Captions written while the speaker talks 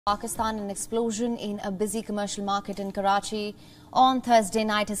Pakistan, an explosion in a busy commercial market in Karachi on Thursday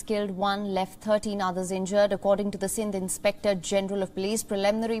night has killed one, left 13 others injured. According to the Sindh Inspector General of Police,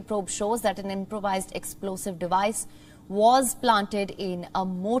 preliminary probe shows that an improvised explosive device was planted in a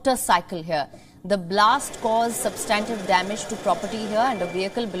motorcycle here. The blast caused substantive damage to property here, and a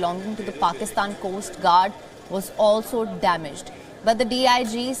vehicle belonging to the Pakistan Coast Guard was also damaged. But the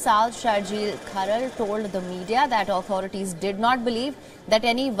DIG Sal Sharjeel Kharal told the media that authorities did not believe that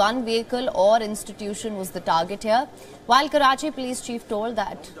any one vehicle or institution was the target here, while Karachi Police Chief told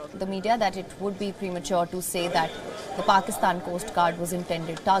the media that it would be premature to say that the Pakistan Coast Guard was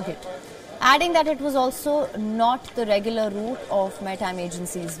intended target, adding that it was also not the regular route of maritime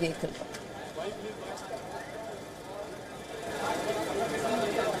agency's vehicle.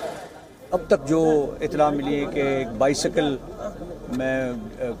 अब तक जो इतला मिली है कि एक bicycle में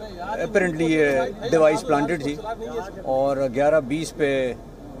apparently ये device planted थी और 11:20 पे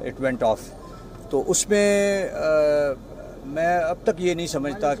इट वेंट ऑफ। तो उसमें मैं अब तक ये नहीं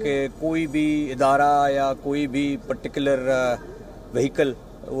समझता कि कोई भी इदारा या कोई भी पर्टिकुलर व्हीकल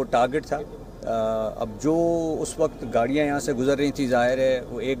वो टारगेट था। अब जो उस वक्त गाड़ियाँ यहाँ से गुजर रही थी, जाहिर है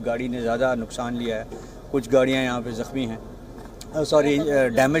वो एक गाड़ी ने ज़्यादा नुकसान लिया है, कुछ गाड़ियाँ यहाँ पे ज़ख्मी हैं,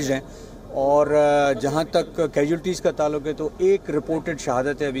 डैमेज हैं, और जहां तक कैजुअल्टीज का ताल्लुक है तो एक रिपोर्टेड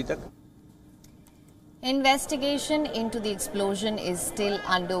शहादत है अभी तक। Investigation into the explosion is still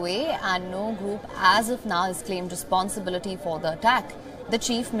underway and no group as of now has claimed responsibility for the attack. The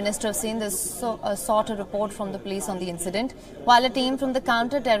Chief Minister of Sindh has sought a report from the police on the incident, while a team from the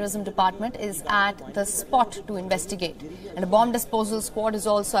Counter-Terrorism Department is at the spot to investigate. And a bomb disposal squad is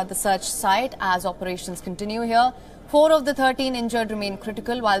also at the search site as operations continue here. 4 of the 13 injured remain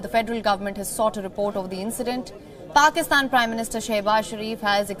critical, while the federal government has sought a report over the incident. Pakistan Prime Minister Shehbaz Sharif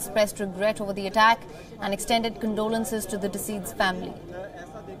has expressed regret over the attack and extended condolences to the deceased's family.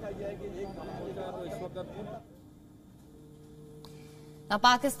 Now,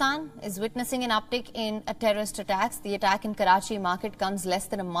 Pakistan is witnessing an uptick in terrorist attacks. The attack in Karachi market comes less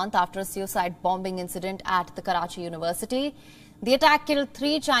than a month after a suicide bombing incident at the Karachi University. The attack killed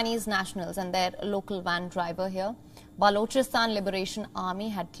 3 Chinese nationals and their local van driver here. Balochistan Liberation Army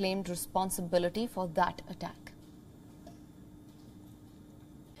had claimed responsibility for that attack.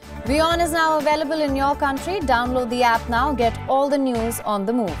 WION is now available in your country. Download the app now. Get all the news on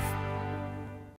the move.